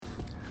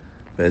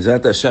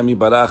Be'ezrat Hashem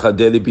Yibarach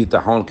Adeli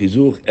Bitachon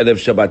Chizuch Erev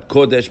Shabbat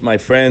Kodesh, my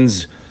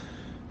friends.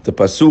 The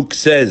pasuk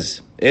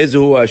says,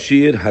 "Ezu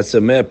Ashir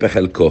Hasameh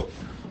Pechelko."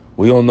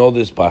 We all know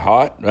this by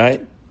heart,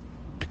 right?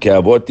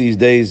 About these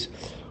days,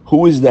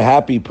 who is the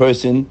happy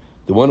person?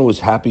 The one who is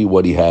happy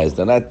what he has.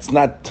 And that's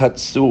not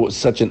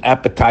such an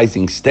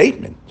appetizing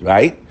statement,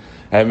 right?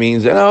 That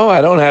means, I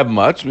don't have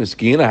much,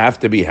 miskin, I have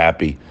to be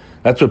happy.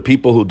 That's what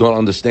people who don't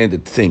understand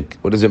it think.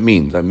 What does it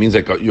mean? That means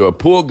like you're a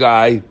poor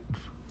guy,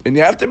 and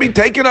you have to be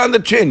taken on the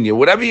chin.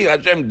 Whatever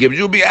Hashem gives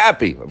you, be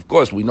happy. Of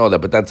course, we know that,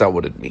 but that's not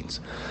what it means.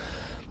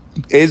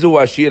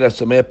 Ezu Ashir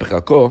Hasameh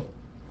Pechelko.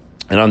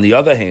 And on the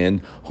other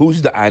hand,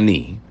 who's the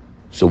ani?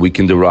 So we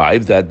can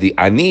derive that the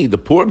ani, the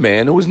poor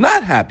man who is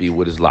not happy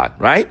with his lot,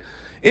 right?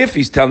 If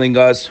he's telling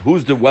us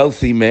who's the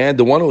wealthy man,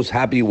 the one who's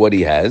happy what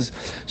he has,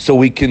 so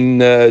we can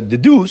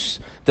deduce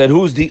that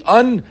who's the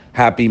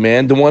unhappy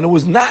man, the one who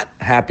is not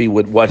happy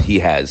with what he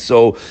has.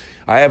 So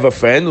I have a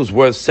friend who's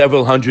worth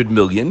several $100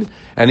 million,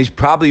 and he's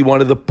probably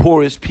one of the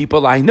poorest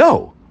people I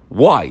know.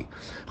 Why?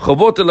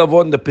 Chavot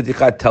Elavon, the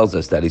Pidichat tells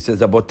us that. He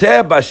says,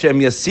 Aboter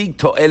b'Hashem yasig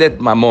to'elet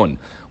mamon.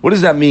 What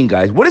does that mean,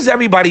 guys? What does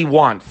everybody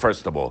want,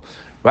 first of all?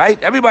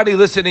 Right? Everybody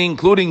listening,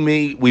 including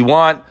me, we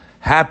want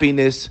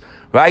happiness.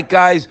 Right,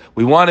 guys?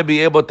 We want to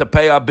be able to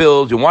pay our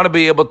bills. You want to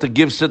be able to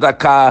give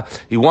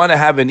tzedakah. You want to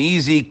have an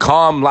easy,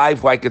 calm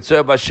life where I could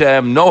serve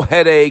Hashem. No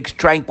headaches,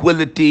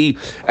 tranquility,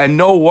 and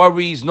no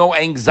worries, no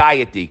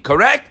anxiety.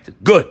 Correct?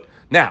 Good.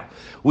 Now,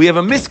 we have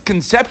a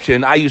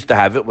misconception, I used to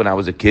have it when I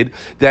was a kid,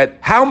 that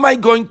how am I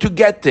going to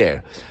get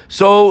there?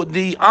 So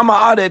the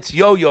Amaretz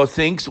yo-yo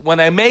thinks, when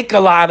I make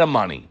a lot of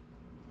money.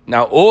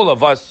 Now, all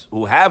of us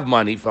who have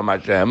money from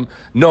Hashem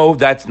know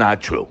that's not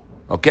true.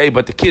 Okay,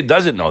 but the kid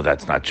doesn't know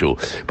that's not true.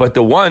 But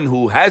the one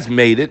who has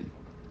made it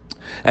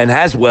and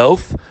has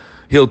wealth,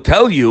 he'll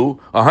tell you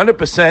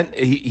 100%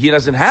 he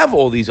doesn't have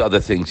all these other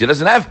things. He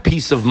doesn't have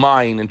peace of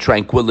mind and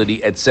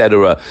tranquility,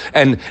 etc.,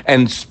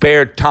 and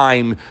spare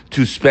time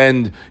to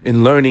spend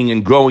in learning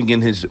and growing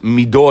in his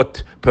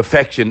midot,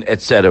 perfection,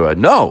 etc.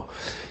 No,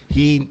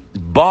 he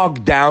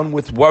bogged down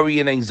with worry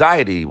and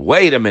anxiety.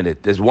 Wait a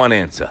minute, there's one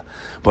answer.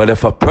 But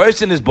if a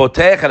person is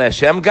botech and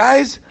Hashem,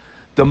 guys,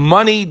 the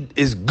money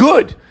is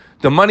good.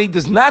 The money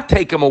does not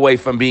take him away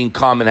from being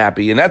calm and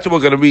happy. And that's what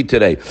we're going to read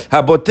today.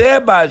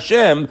 Haboter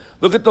b'Hashem,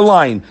 look at the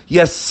line.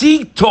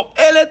 Yasig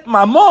to'elet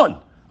mamon.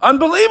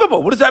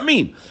 Unbelievable. What does that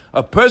mean?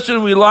 A person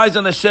who relies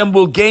on Hashem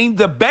will gain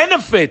the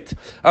benefit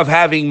of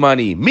having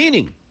money.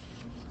 Meaning,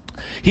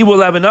 he will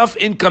have enough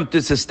income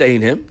to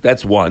sustain him.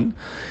 That's one.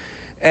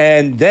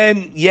 And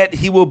then, yet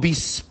he will be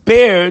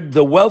spared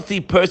the wealthy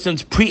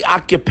person's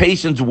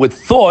preoccupations with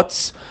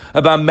thoughts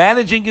about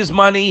managing his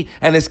money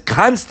and his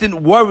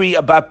constant worry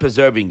about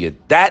preserving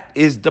it. That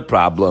is the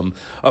problem.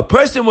 A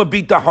person with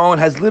bitachon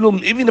has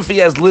little, even if he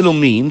has little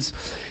means,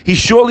 he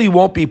surely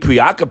won't be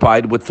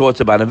preoccupied with thoughts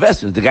about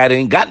investments. The guy that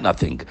ain't got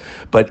nothing.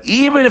 But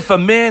even if a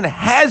man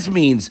has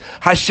means,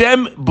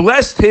 Hashem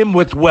blessed him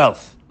with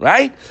wealth,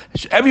 right?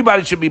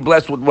 Everybody should be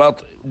blessed with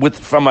wealth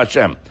from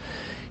Hashem.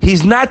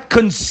 He's not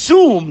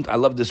consumed, I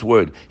love this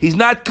word, he's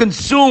not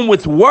consumed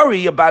with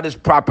worry about his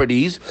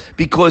properties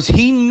because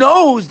he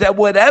knows that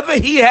whatever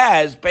he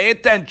has, pay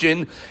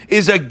attention,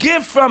 is a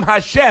gift from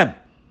Hashem.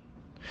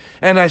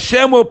 And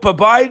Hashem will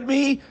provide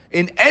me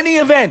in any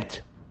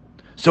event.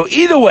 So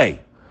either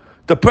way,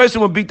 the person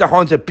will beat the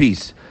horns at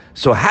peace.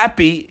 So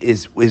happy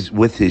is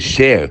with his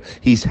share.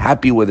 He's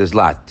happy with his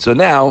lot. So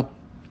now,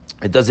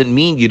 it doesn't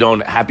mean you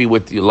don't happy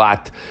with your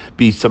lot.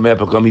 Be samer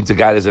pechelko means the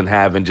guy doesn't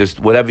have, and just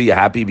whatever you're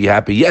happy, be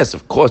happy. Yes,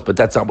 of course, but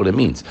that's not what it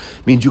means.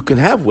 It means you can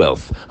have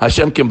wealth.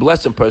 Hashem can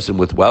bless a person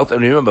with wealth,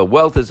 and remember,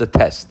 wealth is a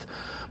test.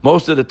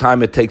 Most of the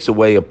time, it takes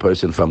away a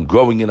person from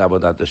growing in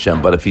Avodat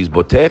Hashem. But if he's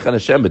botech and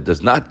Hashem, it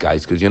does not,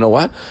 guys. Because you know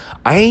what?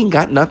 I ain't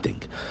got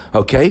nothing.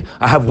 Okay?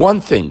 I have one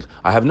thing.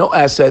 I have no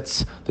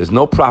assets. There's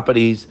no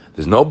properties.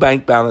 There's no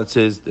bank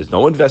balances. There's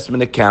no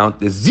investment account.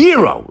 There's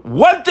zero.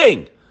 One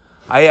thing.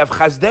 I have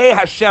Chazdei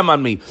Hashem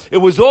on me. It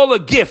was all a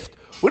gift.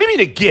 What do you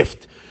mean a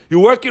gift?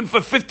 You're working for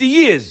 50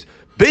 years.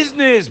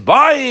 Business,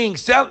 buying,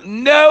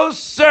 selling. No,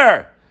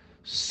 sir.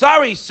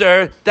 Sorry,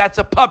 sir. That's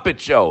a puppet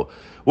show.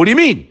 What do you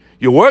mean?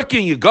 You're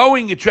working, you're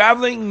going, you're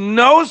traveling?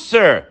 No,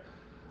 sir.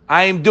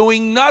 I am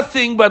doing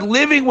nothing but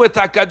living with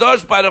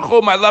HaKadosh Baruch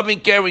Hu, my loving,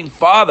 caring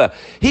Father.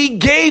 He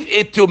gave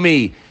it to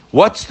me.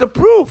 What's the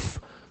proof?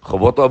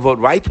 Chavot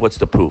Avot writes, what's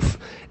the proof?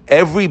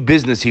 Every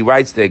business he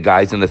writes there,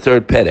 guys, in the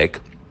third Perek,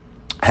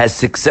 has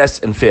success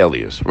and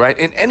failures, right?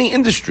 In any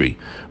industry,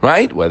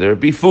 right? Whether it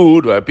be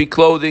food, whether it be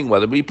clothing,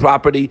 whether it be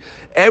property,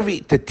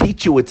 to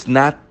teach you it's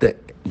not the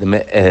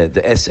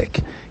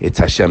esek, it's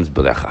Hashem's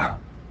belecha.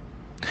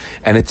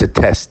 And it's a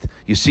test.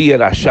 You see at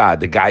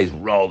Ashad, the guy's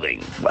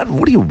rolling. What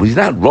are you? He's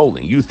not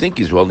rolling. You think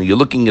he's rolling. You're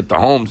looking at the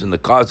homes and the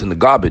cars and the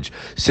garbage.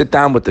 Sit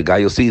down with the guy.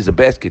 You'll see he's a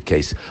basket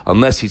case,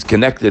 unless he's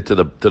connected to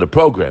the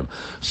program.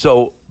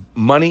 So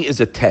money is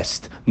a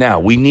test. Now,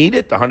 we need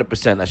it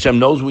 100%. Hashem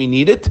knows we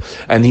need it,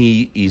 and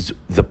he's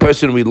the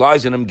person who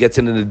relies on him gets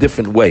it in a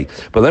different way.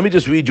 But let me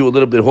just read you a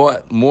little bit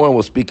more, and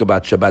we'll speak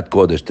about Shabbat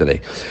Kodesh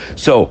today.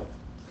 So,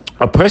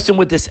 A person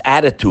with this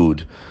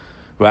attitude,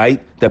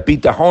 right, that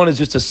bitachon is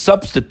just a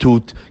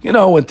substitute.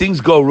 When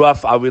things go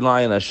rough, I'll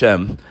rely on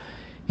Hashem.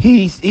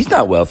 He's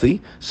not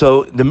wealthy.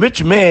 So the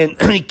rich man,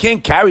 he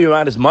can't carry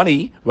around his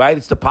money, right?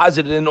 It's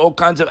deposited in all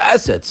kinds of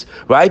assets,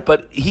 right?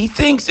 But he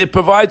thinks it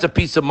provides a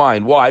peace of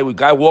mind. Why? When a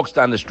guy walks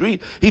down the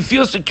street, he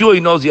feels secure, he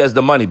knows he has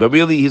the money, but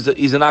really he's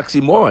an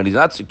oxymoron. He's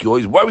not secure,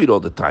 he's worried all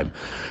the time.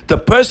 The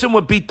person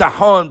with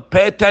bitachon,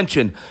 pay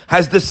attention,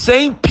 has the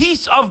same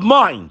peace of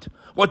mind.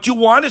 What you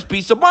want is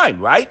peace of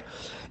mind, right?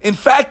 In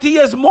fact, he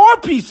has more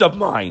peace of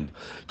mind.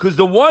 Because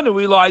the one who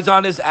relies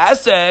on his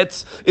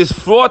assets is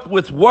fraught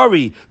with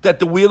worry that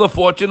the wheel of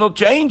fortune will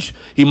change.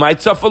 He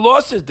might suffer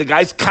losses. The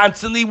guy's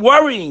constantly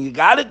worrying. You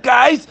got it,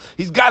 guys?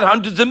 He's got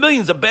hundreds of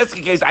millions. A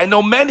basket case, I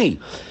know many.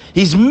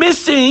 He's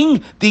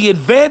missing the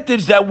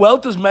advantage that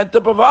wealth is meant to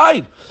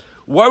provide.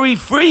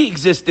 Worry-free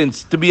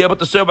existence to be able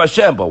to serve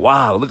Hashem. But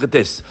wow, look at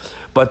this.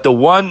 But the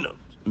one...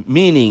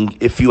 Meaning,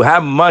 if you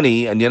have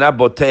money and you're not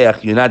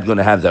boteach, you're not going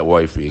to have that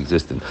worry-free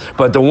existence.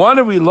 But the one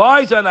who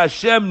relies on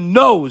Hashem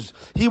knows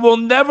he will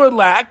never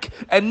lack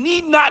and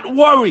need not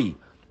worry.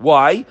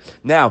 Why?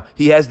 Now,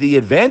 he has the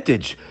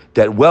advantage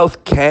that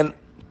wealth can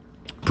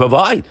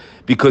provide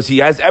because he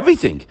has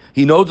everything.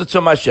 He knows it's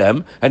from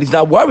Hashem and he's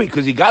not worried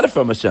because he got it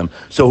from Hashem.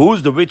 So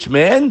who's the rich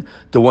man?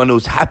 The one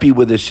who's happy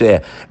with his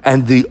share.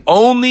 And the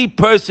only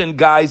person,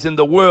 guys, in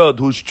the world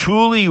who's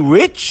truly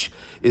rich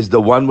is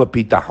the one with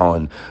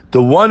bitachon.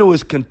 The one who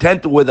is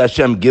content with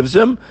Hashem gives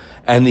him,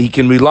 and he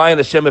can rely on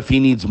Hashem if he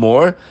needs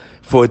more.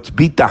 For it's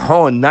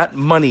bitachon, not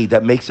money,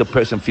 that makes a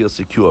person feel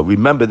secure.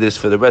 Remember this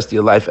for the rest of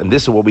your life, and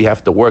this is what we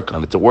have to work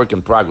on. It's a work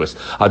in progress.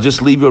 I'll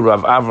just leave you.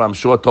 Rav Avram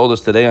Shor told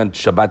us today on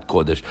Shabbat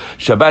Kodesh.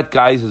 Shabbat,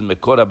 guys, is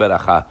Mekora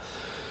Beracha.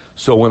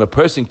 So when a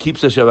person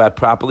keeps the Shabbat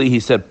properly, he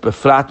said,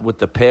 befrat with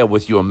the pair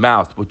with your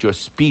mouth, with your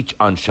speech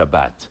on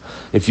Shabbat.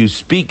 If you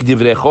speak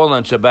divrei chol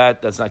on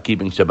Shabbat, that's not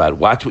keeping Shabbat.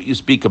 Watch what you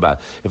speak about.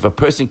 If a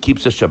person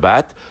keeps a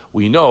Shabbat,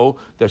 we know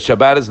that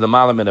Shabbat is the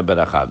malam and a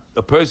beracha.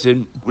 A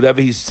person,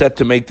 whatever he's set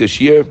to make this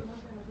year,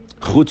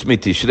 chutz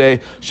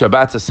mitishrei,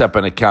 Shabbat's a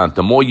separate account.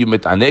 The more you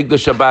mitaneg the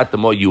Shabbat, the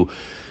more you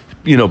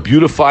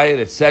beautify it,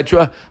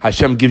 etc.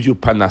 Hashem gives you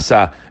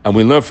panasa. And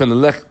we learn from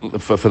the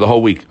for the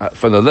whole week,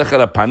 from the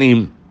lechet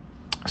panim,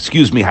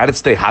 had it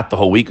stay hot the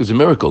whole week was a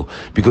miracle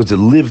because it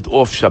lived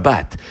off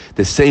Shabbat.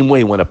 The same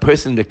way, when a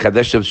person in the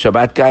Kadesh of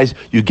Shabbat, guys,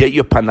 you get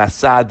your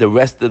panasah the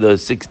rest of the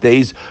 6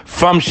 days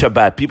from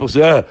Shabbat. People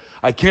say,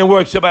 I can't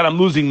work Shabbat, I'm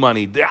losing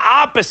money. The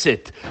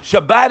opposite.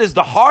 Shabbat is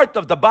the heart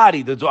of the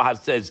body, the Zohar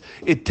says.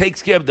 It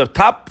takes care of the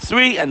top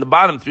 3 and the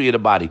bottom 3 of the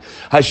body.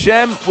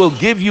 Hashem will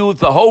give you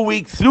the whole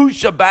week through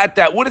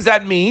Shabbat. What does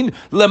that mean?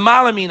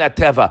 Lemala min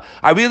ateva.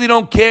 I really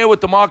don't care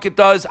what the market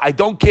does. I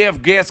don't care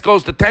if gas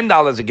goes to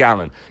 $10 a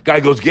gallon. Guy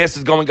goes, gas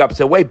is going up. I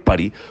said, wait,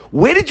 buddy,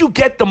 where did you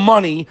get the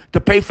money to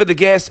pay for the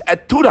gas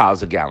at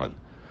 $2 a gallon?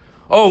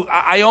 Oh,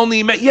 I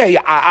only met,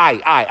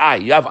 I.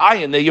 You have I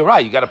in there, you're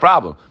right, you got a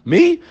problem.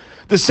 Me?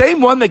 The same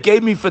one that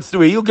gave me for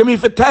 3, he'll give me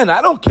for 10.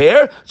 I don't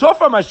care. It's all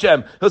from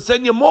Hashem. He'll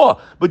send you more.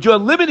 But you're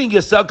limiting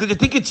yourself because you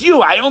think it's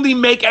you. I only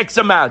make X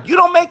amount. You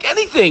don't make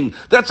anything.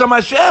 That's from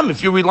Hashem.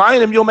 If you rely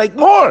on him, you'll make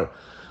more.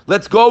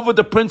 Let's go over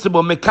the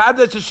principle.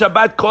 Mekadesh is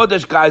Shabbat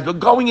Kodesh, guys. We're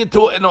going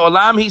into an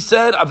olam, he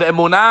said, of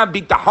emunah,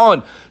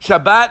 bitachon.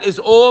 Shabbat is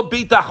all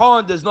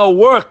bitachon. There's no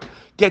work.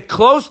 Get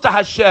close to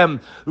Hashem.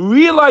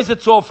 Realize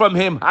it's all from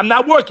Him. I'm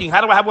not working.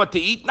 How do I have what to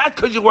eat? Not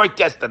because you worked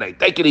yesterday.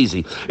 Take it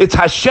easy. It's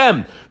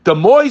Hashem. The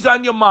more He's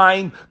on your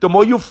mind, the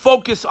more you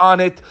focus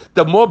on it,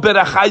 the more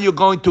beracha you're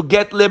going to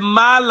get.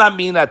 Lemala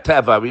min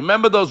ateva.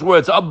 Remember those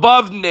words.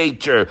 Above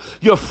nature.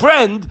 Your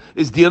friend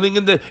is dealing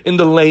in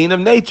the lane of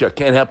nature.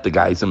 Can't help the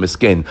guy. He's a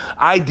miskin.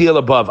 I deal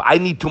above. I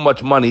need too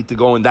much money to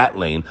go in that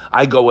lane.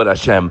 I go with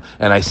Hashem,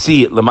 and I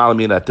see it. Lemala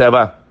min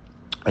ateva.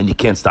 And you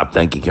can't stop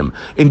thanking Him.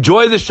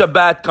 Enjoy the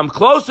Shabbat. Come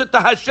closer to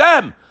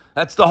Hashem.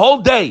 That's the whole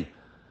day.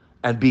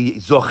 And be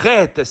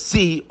zocheh to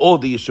see all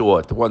the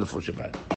Yeshuot. Wonderful Shabbat.